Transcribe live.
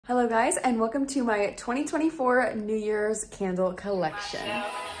Hello guys, and welcome to my 2024 New Year's candle collection.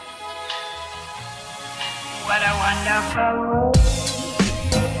 What a wonderful.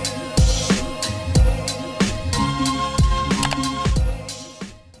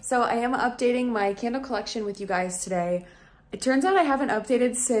 So I am updating my candle collection with you guys today. It turns out I haven't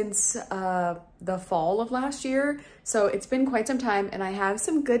updated since the fall of last year, so it's been quite some time and I have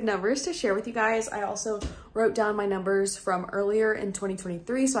some good numbers to share with you guys. I also wrote down my numbers from earlier in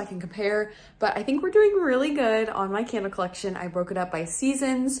 2023 so I can compare, but I think we're doing really good on my candle collection. I broke it up by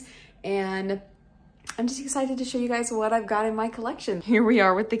seasons and I'm just excited to show you guys what I've got in my collection. Here we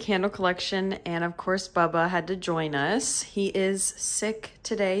are with the candle collection, and of course Bubba had to join us. He is sick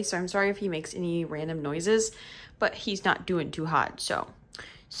today, so I'm sorry if he makes any random noises, but he's not doing too hot, so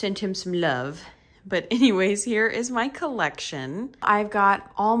send him some love. But anyways, here is my collection. I've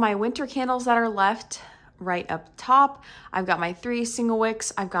got all my winter candles that are left right up top. I've got my 3 single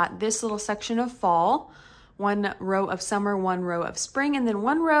wicks. I've got this little section of fall, 1 row of summer, 1 row of spring, and then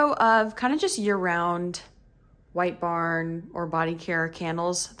 1 row of kind of just year-round White Barn or body care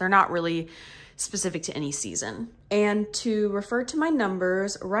candles. They're not really specific to any season. And to refer to my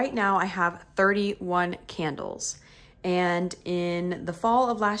numbers, right now I have 31 candles. And in the fall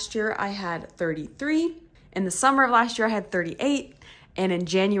of last year, I had 33. In the summer of last year, I had 38. And in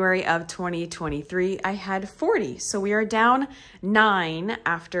January of 2023, I had 40. So we are down 9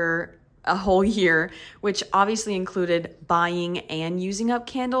 after a whole year, which obviously included buying and using up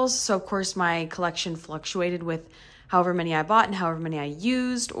candles. So of course my collection fluctuated with however many I bought and however many I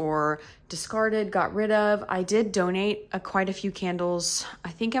used or discarded, got rid of. I did donate quite a few candles, I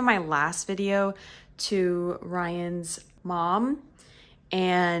think in my last video, to Ryan's mom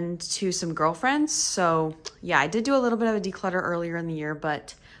and to some girlfriends. So yeah, I did do a little bit of a declutter earlier in the year,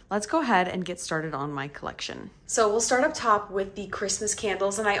 but let's go ahead and get started on my collection. So we'll start up top with the Christmas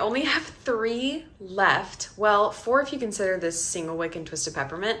candles, and I only have 3 left. Well, 4 if you consider this single wick and twisted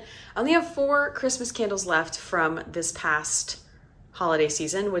peppermint. I only have 4 Christmas candles left from this past holiday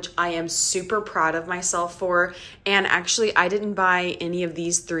season, which I am super proud of myself for. And actually, I didn't buy any of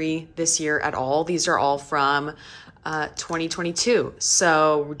these 3 this year at all. These are all from 2022.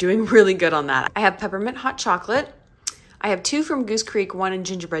 So we're doing really good on that. I have peppermint hot chocolate. I have 2 from Goose Creek, 1 in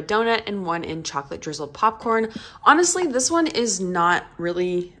gingerbread donut and 1 in chocolate drizzled popcorn. Honestly, this one is not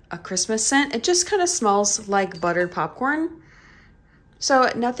really a Christmas scent. It just kind of smells like buttered popcorn.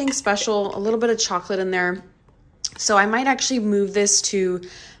 So nothing special, a little bit of chocolate in there. So I might actually move this to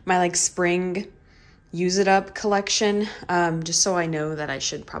my like spring use it up collection, just so I know that I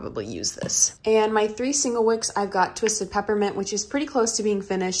should probably use this. And my 3 single wicks, I've got Twisted Peppermint, which is pretty close to being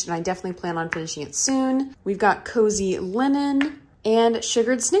finished, and I definitely plan on finishing it soon. We've got Cozy Linen and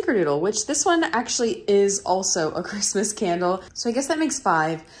Sugared Snickerdoodle, which this one actually is also a Christmas candle. So I guess that makes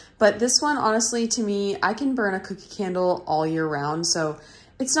 5, but this one, honestly, to me, I can burn a cookie candle all year round. So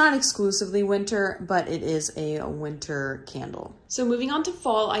it's not exclusively winter, but it is a winter candle. So moving on to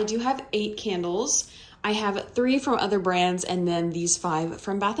fall, I do have 8 candles. I have 3 from other brands and then these 5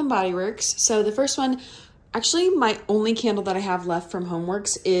 from Bath & Body Works. So the first one, actually my only candle that I have left from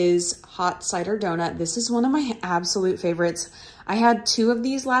Homeworks is Hot Cider Donut. This is one of my absolute favorites. I had 2 of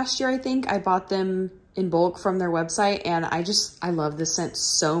these last year, I think. I bought them in bulk from their website and I love this scent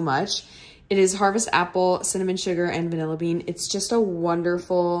so much. It is Harvest Apple, Cinnamon Sugar, and Vanilla Bean. It's just a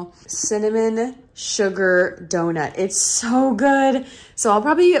wonderful cinnamon sugar donut. It's so good. So I'll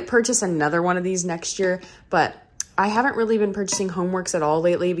probably purchase another one of these next year, but I haven't really been purchasing Homeworks at all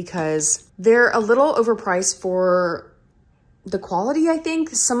lately because they're a little overpriced for the quality, I think.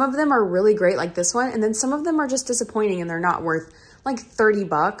 Some of them are really great, like this one, and then some of them are just disappointing and they're not worth like 30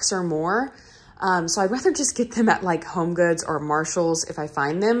 bucks or more. So I'd rather just get them at like Home Goods or Marshall's if I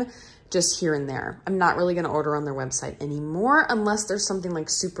find them, just here and there. I'm not really gonna order on their website anymore unless there's something like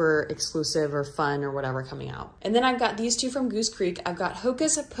super exclusive or fun or whatever coming out. And then I've got these 2 from Goose Creek. I've got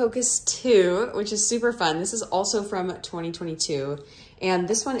Hocus Pocus 2, which is super fun. This is also from 2022. And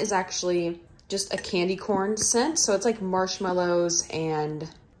this one is actually just a candy corn scent. So it's like marshmallows and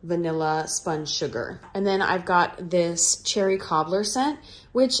vanilla sponge sugar. And then I've got this cherry cobbler scent,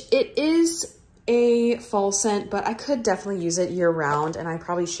 which it is a fall scent, but I could definitely use it year round and I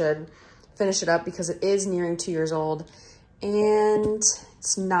probably should finish it up because it is nearing 2 years old and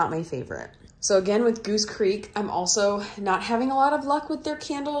it's not my favorite. So again, with Goose Creek, I'm also not having a lot of luck with their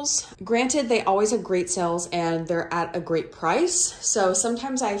candles. Granted, they always have great sales and they're at a great price. So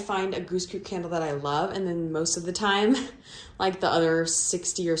sometimes I find a Goose Creek candle that I love, and then most of the time, like the other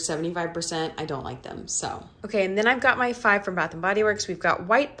 60 or 75%, I don't like them, so. Okay, and then I've got my 5 from Bath & Body Works. We've got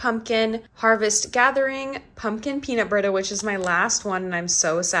White Pumpkin, Harvest Gathering, Pumpkin Peanut Brita, which is my last one, and I'm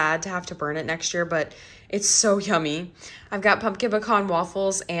so sad to have to burn it next year, but it's so yummy. I've got Pumpkin Pecan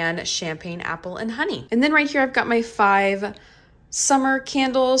Waffles and Champagne Apple and Honey. And then right here, I've got my 5 summer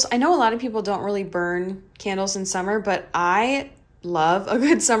candles. I know a lot of people don't really burn candles in summer, but I love a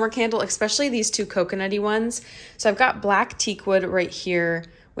good summer candle, especially these 2 coconutty ones. So I've got Black Teakwood right here,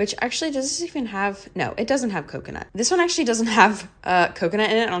 which actually does this even have, no, it doesn't have coconut. This one actually doesn't have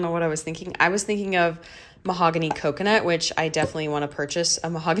coconut in it. I don't know what I was thinking. I was thinking of mahogany coconut, which I definitely want to purchase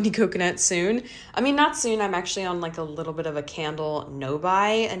a mahogany coconut soon. I mean, not soon. I'm actually on like a little bit of a candle no buy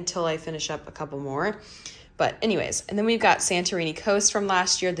until I finish up a couple more. But anyways, and then we've got Santorini Coast from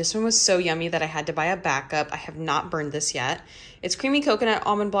last year. This one was so yummy that I had to buy a backup. I have not burned this yet. It's creamy coconut,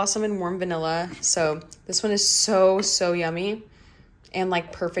 almond blossom, and warm vanilla. So this one is so, so yummy and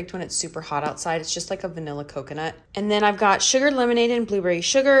like perfect when it's super hot outside. It's just like a vanilla coconut. And then I've got sugar lemonade and blueberry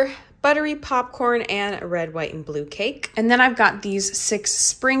sugar, buttery popcorn, and a red, white, and blue cake. And then I've got these 6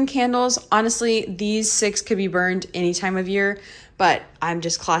 spring candles. Honestly, these 6 could be burned any time of year, but I'm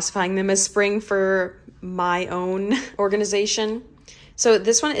just classifying them as spring for my own organization. So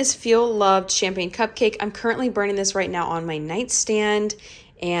this one is Feel Loved Champagne Cupcake. I'm currently burning this right now on my nightstand,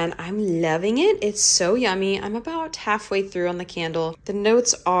 and I'm loving it. It's so yummy. I'm about halfway through on the candle. The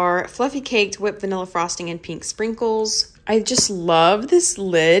notes are fluffy caked, whipped vanilla frosting, and pink sprinkles. I just love this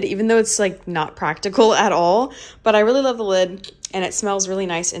lid, even though it's like not practical at all, but I really love the lid and it smells really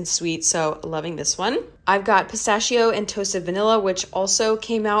nice and sweet. So loving this one. I've got pistachio and toasted vanilla, which also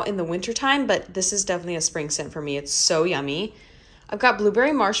came out in the wintertime, but this is definitely a spring scent for me. It's so yummy. I've got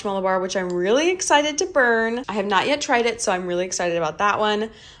blueberry marshmallow bar, which I'm really excited to burn. I have not yet tried it, so I'm really excited about that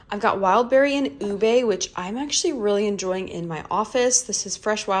one. I've got wild berry and ube, which I'm actually really enjoying in my office. This is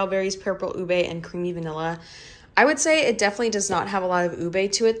fresh wild berries, purple ube, and creamy vanilla. I would say it definitely does not have a lot of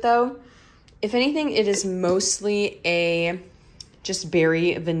ube to it though. If anything, it is mostly a just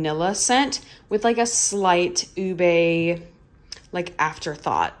berry vanilla scent with like a slight ube like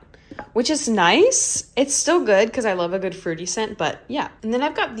afterthought, which is nice. It's still good because I love a good fruity scent, but yeah. And then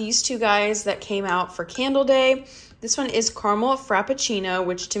I've got these 2 guys that came out for Candle Day. This one is Caramel Frappuccino,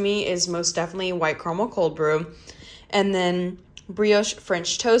 which to me is most definitely white caramel cold brew. And then Brioche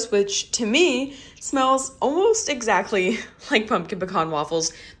French Toast, which to me smells almost exactly like pumpkin pecan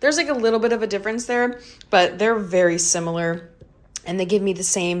waffles. There's like a little bit of a difference there, but they're very similar. And they give me the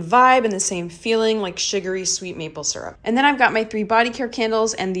same vibe and the same feeling, like sugary sweet maple syrup. And then I've got my 3 body care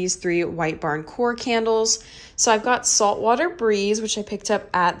candles and these 3 White Barn Core candles. So I've got Saltwater Breeze, which I picked up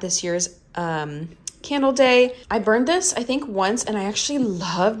at this year's Candle Day. I burned this, I think, once, and I actually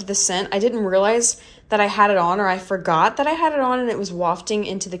loved the scent. I didn't realize that I had it on, or I forgot that I had it on, and it was wafting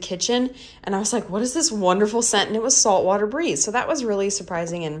into the kitchen. And I was like, what is this wonderful scent? And it was Saltwater Breeze. So that was really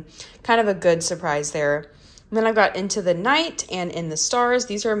surprising and kind of a good surprise there. And then I've got Into the Night and In the Stars.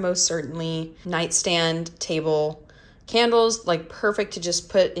 These are most certainly nightstand table candles, like perfect to just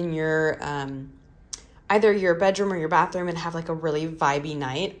put in your either your bedroom or your bathroom and have like a really vibey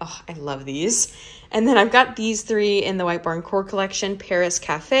night. Oh, I love these. And then I've got these 3 in the White Barn Core collection: Paris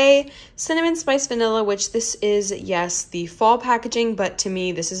Cafe, Cinnamon Spice Vanilla, which this is, yes, the fall packaging, but to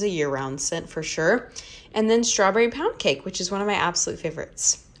me, this is a year-round scent for sure. And then Strawberry Pound Cake, which is one of my absolute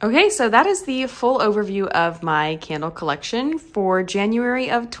favorites. Okay, so that is the full overview of my candle collection for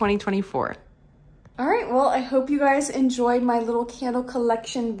January of 2024. All right, well, I hope you guys enjoyed my little candle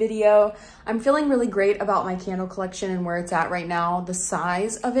collection video. I'm feeling really great about my candle collection and where it's at right now. The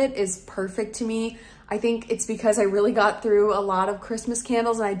size of it is perfect to me. I think it's because I really got through a lot of Christmas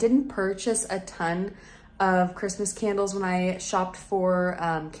candles and I didn't purchase a ton of Christmas candles when I shopped for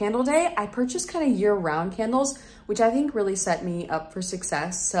Candle Day. I purchased kind of year-round candles, which I think really set me up for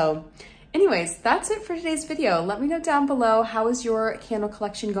success. So anyways, that's it for today's video. Let me know down below, how is your candle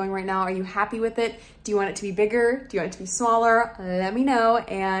collection going right now? Are you happy with it? Do you want it to be bigger? Do you want it to be smaller? Let me know,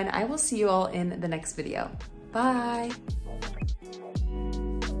 and I will see you all in the next video. Bye.